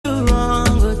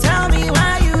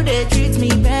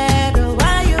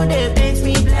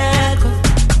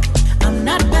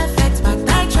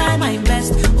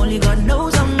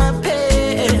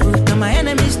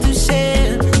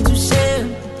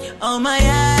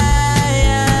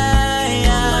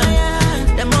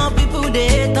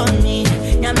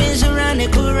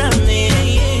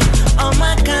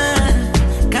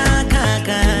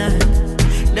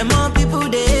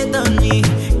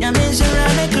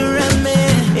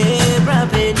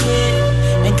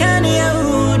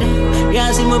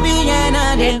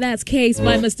And that's Case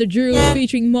by Mr. Drew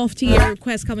featuring Mofti. A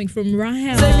request coming from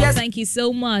Rahel. Thank you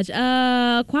so much.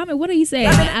 Kwame, what are you saying?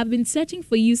 I've been searching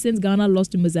for you since Ghana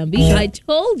lost to Mozambique. I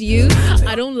told you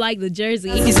I don't like the jersey.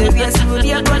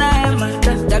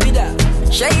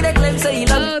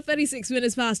 36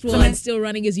 minutes past 1. Still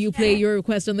running as you play your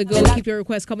request on the go. Keep your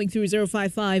request coming through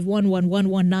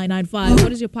 055-111-1995.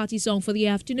 What is your party song for the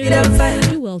afternoon?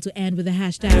 Do well to end with the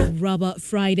hashtag Rubber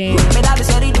Friday.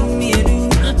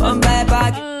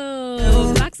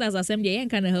 Oh, Black Stars Assembly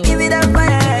ain't kind of hope. Give me that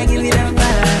fire, give me that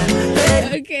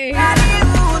fire. Okay.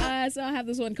 So I have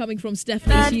this one coming from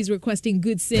Stephanie. She's requesting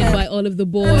Good Sin by All of the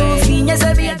Boys.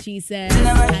 And she says,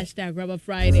 hashtag Rubber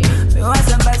Friday.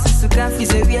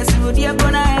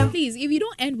 Please, if you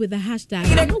don't end with the hashtag,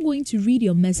 I'm not going to read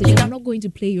your message. I'm not going to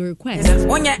play your request.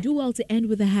 Do well to end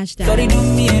with the hashtag.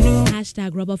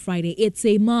 Hashtag Rubber Friday. It's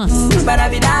a must.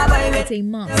 It's a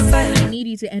must. I need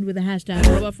you to end with the hashtag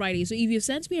Rubber Friday. So if you've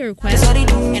sent me a request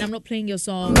and I'm not playing your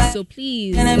song, so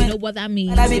please, you know what that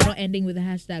means. You're not ending with the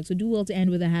hashtag. So do well to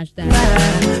end with the hashtag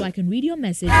so I can read your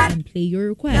message and play your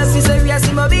request.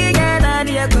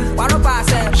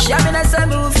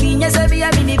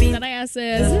 Kanaya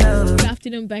says, good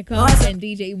afternoon, Becca and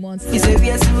DJ Monster.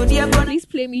 Please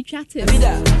play me Chatters.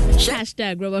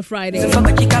 Hashtag Rubber Friday.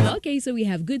 Okay, so we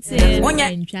have Good Sin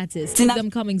and Chatters. Keep them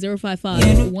coming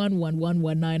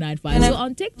 055-111-1995. So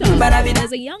on TikTok,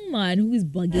 there's a young man who is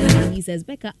bugging and he says,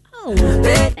 Becca,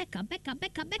 Becca.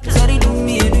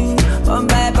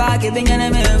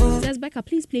 Says Becca,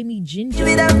 please play me Ginger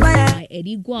by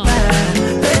Eddie Guam.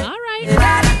 Alright.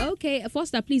 Okay,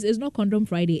 Foster, please, it's not Condom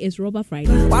Friday, it's Rubber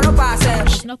Friday.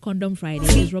 It's not Condom Friday,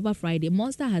 it's Rubber Friday.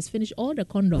 Monster has finished all the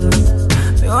condoms.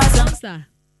 Monster,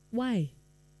 why?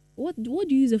 What do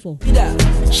you use it for?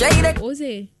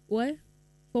 Ose, what?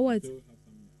 For what?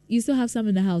 You still have some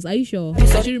in the house. Are you sure? I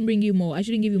shouldn't bring you more. I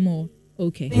shouldn't give you more.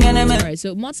 Okay. Alright,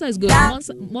 so Monster is good.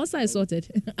 Monster is sorted.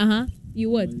 You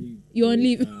what? You on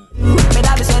leave?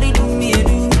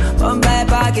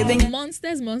 Monster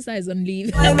is on leave.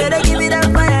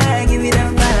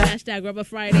 Hashtag Rubber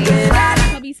Friday.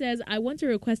 Hubby says, I want to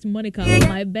request Monica,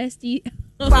 my bestie.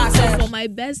 For my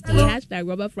bestie. Hashtag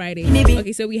Rubber Friday.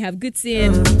 Okay, so we have Good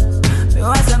Sin,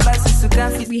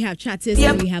 we have Chatters,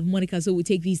 and we have Monica. So we'll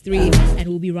take these three and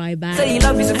we'll be right back.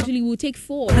 Actually, we'll take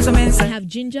four. We have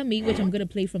Ginger Me, which I'm going to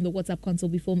play from the WhatsApp console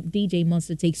before DJ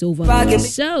Monster takes over.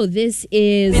 So this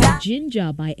is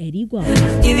Ginger by Eddie Guam.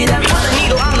 You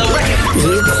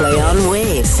play on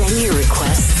Wave. Send your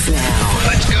requests now.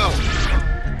 Let's go.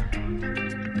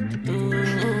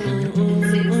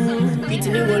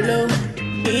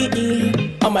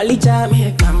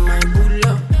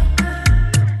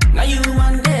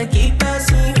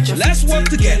 Let's work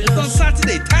together on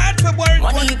Saturday, 3rd February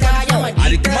 2024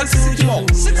 at the Kumasi City Mall,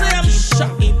 6 a.m.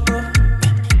 sharp.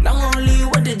 Not only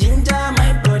what the ginger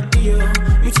my body, you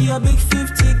see a big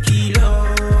 50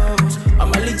 kilos.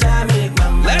 I'm a little make my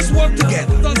mind. Let's work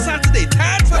together on Saturday,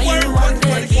 3rd February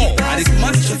 2024 at the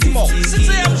Kumasi City Mall, 6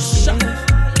 a.m. sharp.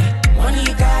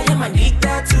 Monica, I'm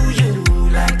addicted to you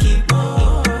like it.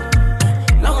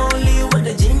 Not only what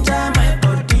the ginger my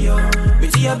body, you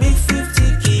see a big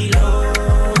 50 kilos.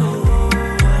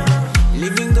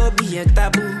 Living go be a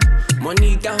taboo.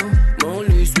 Monica,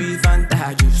 only sweet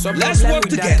fantasy. Let's work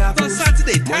together on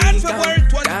Saturday, 3rd February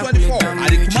 2024 at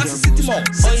the Kumasi City Mall,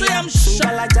 6 a.m.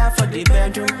 sharp. For the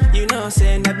bedroom, you know,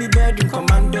 say na be bedroom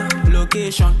commando.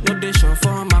 Location, no they show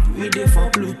for map, we dey for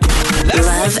blue.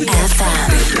 Love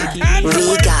FM. We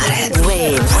got it.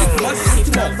 Wave.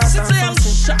 6 a.m.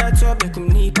 sharp.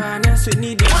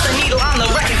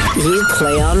 You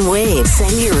play on Wave.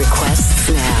 Send your requests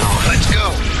now. Let's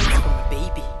go.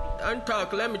 Baby, don't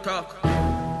talk, let me talk.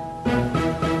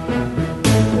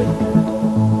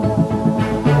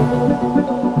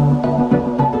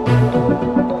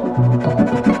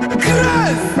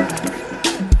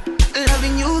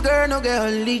 Loving you, girl, no girl,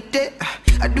 holiday.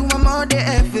 I do my more day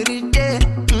every day.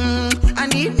 I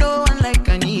need no one like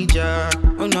I need ya.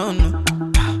 Oh no, no.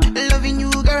 Loving you,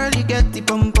 girl, you get the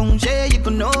pom pom share. You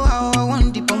can know how I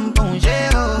want the pom pom share.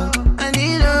 Oh, I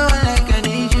need no one like I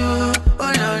need you.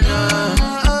 Oh no, no.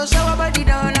 Oh, shower body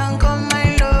down and come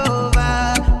my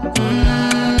lover.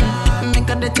 Make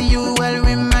a dirty you well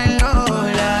with my love.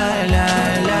 La la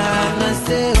la. No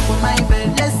say for my bed,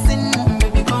 listen.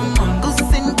 Baby, come on, go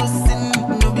sin,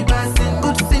 no be passing.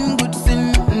 Good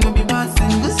sin, no be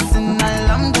passing. Good sin,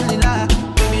 alhamdulillah.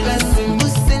 Baby, listen,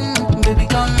 good sin, baby,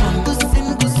 come on, good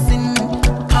sin,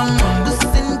 come on, good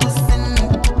sin,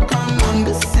 come on,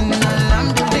 good sin,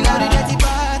 alhamdulillah. Bring out the dirty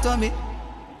part of me.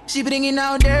 She bringing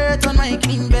out dirt on my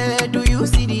clean bed. Do you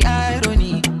see the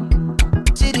irony?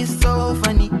 Shit is so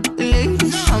funny.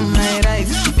 Lady,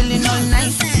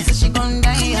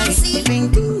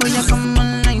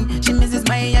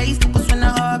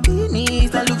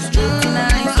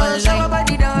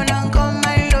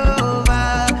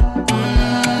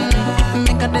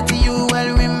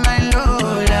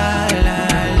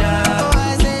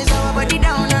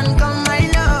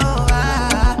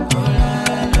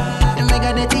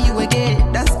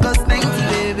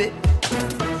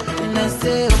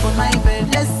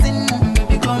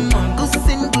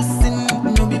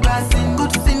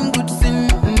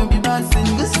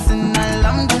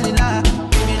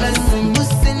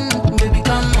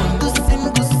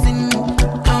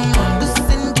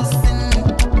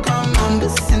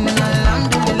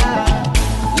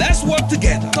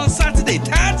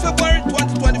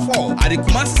 the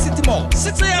Kumasi City Mall.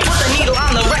 6 a.m.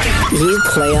 You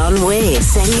play on Wave.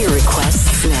 Send your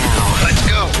requests now. Let's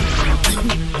go.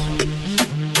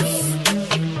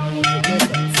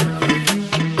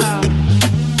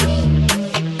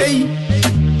 Hey.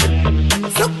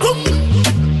 So boom.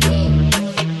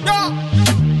 Yo.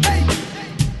 Hey.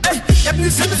 Hey. Yep, you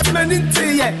see this man in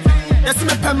tea, yeah. Yes,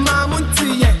 me pen my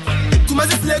munti, yeah.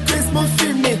 Kumasi play Christmas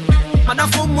film, me.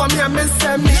 Madafo mwami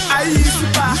amesemi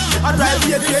aishipa Arrive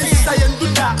here to Sayan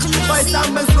Buddha Boy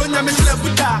Sam Mesronya Mishla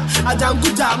Buddha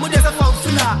Ajanguja Mudesa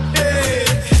Faufuna Hey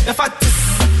The factus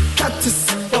Cactus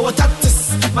The watatus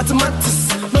Mathematis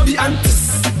No be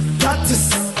antis Practice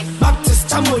Baptist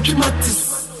Chamo Drimatis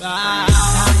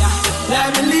Let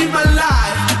me live my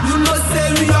life You know say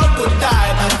we all go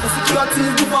die But for security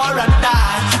before I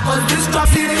die Cause this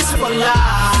traffic is for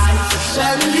life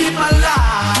Let me live my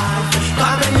life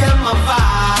Come and hear my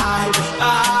vibe.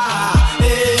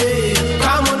 Hey,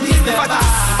 come on, leave the vibe.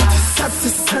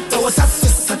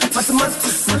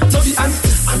 Mathematics, to be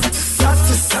antis,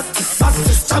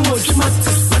 practice, chamo,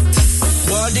 dramatis.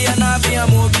 Body and I be a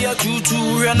movie, a tutu,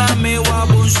 and I may want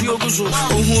to see you.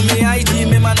 Oh, me ID,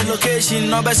 me man location,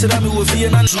 no best that me will be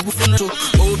an answer.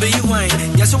 Oh, be you wine,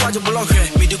 yes, I watch a block,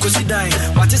 me the cozy dine.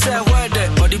 What is that word,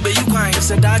 or the bay you wine?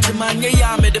 Said that man,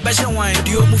 yeah, made the best wine,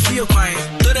 do you move your wine?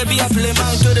 To the be a play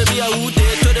man, to the be a wood,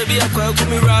 to the be a quack,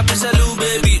 me rap is a little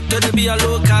baby, to the be a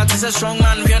low cat is a strong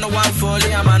man, we are no one for the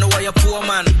man, why a poor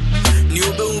man. New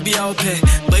will be out pay,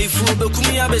 but if you be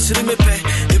me, I be sitting me pay.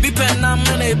 It be pen, I'm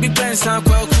gonna be pen, San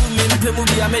Quack, me,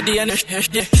 movie, I made the end.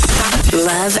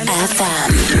 Love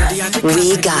FM.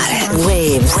 We got it.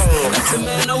 Waves.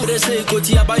 No, they say, go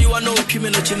to but you are no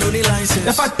criminal, you know the license.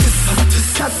 The fact is,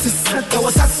 there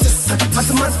was access,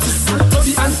 mathematics, to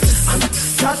be antis,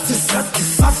 practice,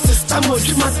 chamo,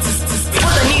 dramatis.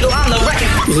 Put the needle on the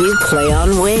record. You play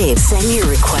on Waves. Send your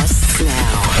requests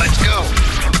now. Let's go.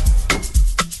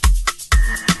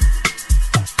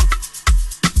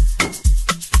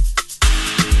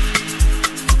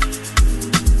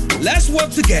 Let's work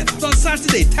together on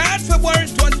Saturday, 3rd February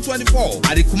 2024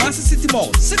 at the Kumasi City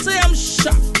Mall, 6 a.m.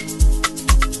 sharp.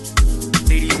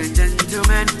 Ladies and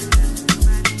gentlemen,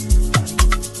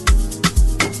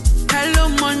 hello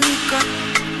Monica,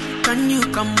 can you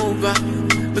come over?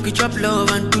 We could chop love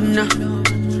and tuna.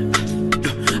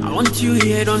 I want you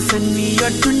here, don't send me your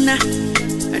tuna.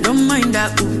 I don't mind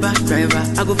that Uber driver,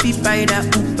 I go feed by that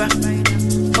Uber.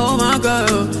 Oh my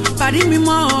God, pardon me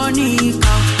Monica.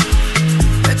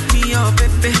 Your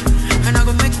baby, and I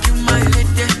go make you my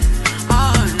lady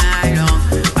all night long.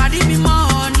 Body me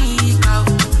Monica,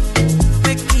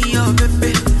 make me your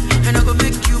baby, and I go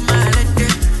make you my lady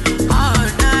all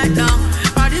night long.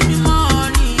 Body me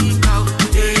Monica,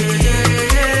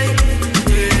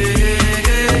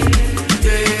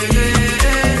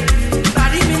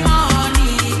 body me Monica,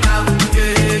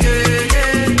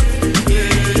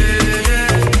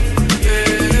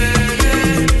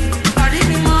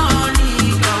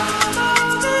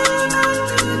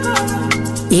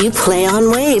 You play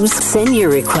on Waves. Send your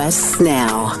requests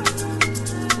now.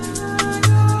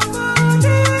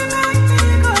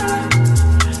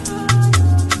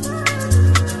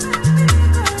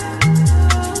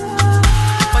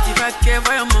 But if I care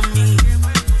for your mommy,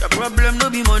 the problem no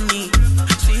be money.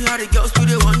 See how the girls do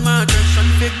they want my attention.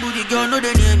 Fake booty girl no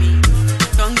they near me.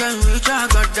 Don't get rich, I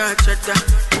got that cheddar.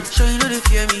 So you know they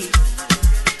fear me.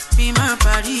 Be my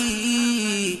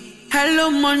party. Hello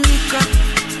Monica,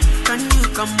 can you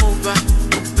come over?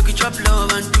 We could chop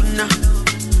love and tuna.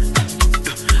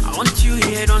 I want you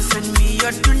here, don't send me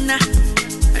your tuna.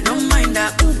 I don't mind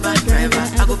that Uber driver,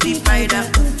 I go be by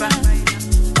that Uber.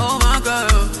 Oh my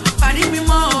God, party me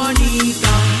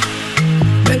Monica,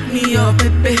 make me your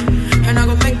baby, and I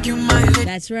go make you my lady.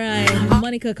 That's right,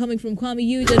 Monica coming from Kwame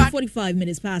Eugene, 45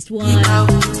 minutes past 1.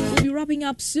 We'll be wrapping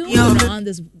up soon on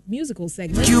this musical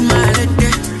segment. You my lady.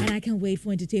 And I can't wait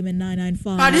for Entertainment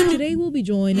 995. Today we'll be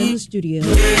joined in the studio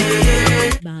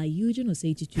by Eugene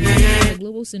Oseichitu. The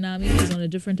Global Tsunami is on a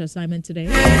different assignment today.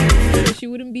 So she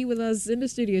wouldn't be with us in the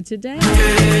studio today.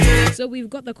 So we've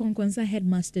got the Konkonsa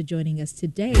headmaster joining us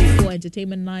today for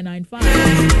Entertainment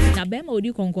 995. Now, Bema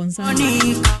Odi Konkonsa.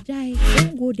 Jai,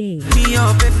 don't go there.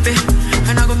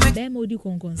 Bema Odi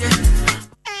Konkonsa.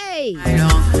 Hey!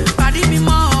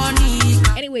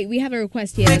 Anyway, we have a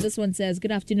request here. This one says,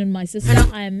 good afternoon, my sister.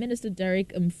 I am Minister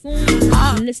Derek Mfung.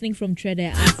 I'm listening from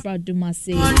Trede Afra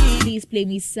Dumase. Please play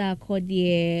me Sa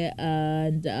Kodie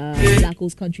and Black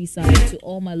Coast Countryside to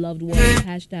all my loved ones.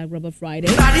 Hashtag Rubber Friday.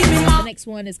 The next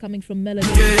one is coming from Melody.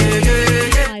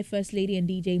 Hi, First Lady and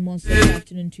DJ Monster. Good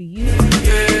afternoon to you.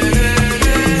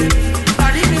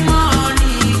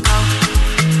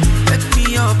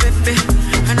 your baby,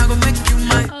 and I go make you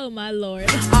mine. Oh my lord.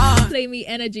 Ah. Play Me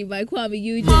Energy by Kwame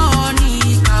Eugene.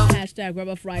 Monica. Hashtag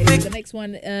Rubber Friday. The next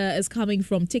one is coming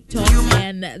from TikTok,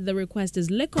 and the request is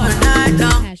Lick On. Night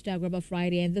down. Hashtag Rubber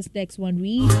Friday. And this next one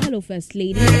reads, hello First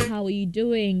Lady, how are you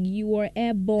doing? You are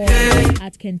airborne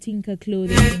at Kentinka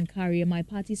Clothing in Carrier. My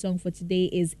party song for today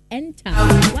is Enter.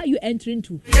 Where are you entering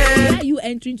to? Where are you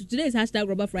entering to? Today is hashtag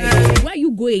Rubber Friday. Where are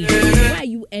you going? Where are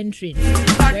you entering?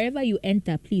 Wherever you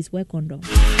enter, please wear condom.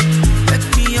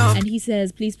 Let me up. And he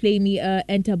says, please play me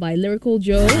Enter by Lyrical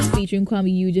Joe featuring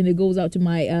Kwame Eugene. It goes out to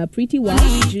my pretty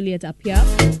wife, Juliet Apia,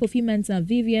 Kofi Mensah,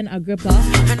 Vivian Agrippa,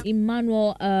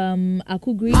 Emmanuel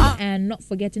Akugri, and not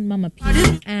forgetting Mama P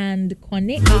and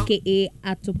Kone, aka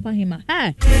Atopahima.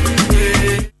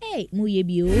 Hey,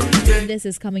 Muyebio. This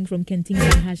is coming from Kentinga,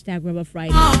 hashtag Rubber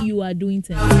Friday. You are doing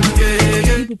something.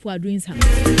 You people are doing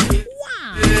something.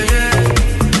 Wow.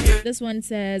 This one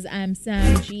says, I'm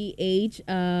Sam GH.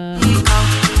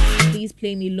 Please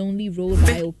play me Lonely Road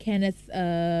by Kenneth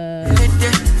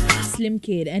Slim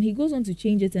Kid. And he goes on to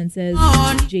change it and says,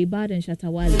 J Bad and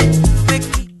Shatawale.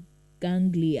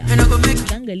 Ganglia.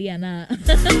 Ganglia na.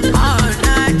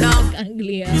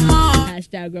 Ganglia.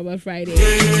 Hashtag Rubber Friday.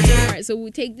 Alright, so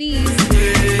we'll take these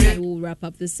and we'll wrap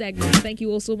up this segment. Thank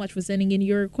you all so much for sending in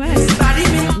your requests.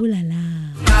 Ooh la la.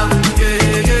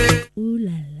 Ooh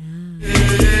la la.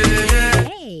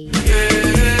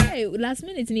 Hey, last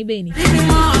minute in Ibeni.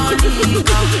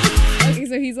 Okay,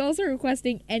 so he's also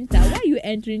requesting Enter. Where are you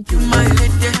entering to?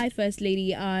 Hi, First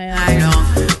Lady.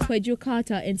 Kwejo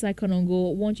Carter inside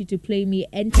Konongo. Want you to play me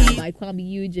Enter by Kwame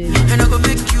Eugene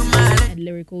and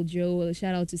Lyrical Joe.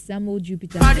 Shout out to Samuel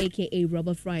Jupiter, aka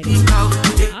Rubber Friday.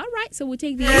 All right, so we'll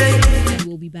take these and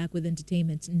we'll be back with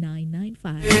Entertainment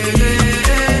 995.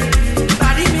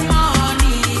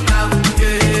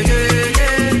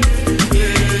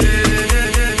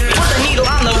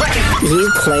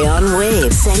 You play on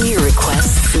Wave. Send your requests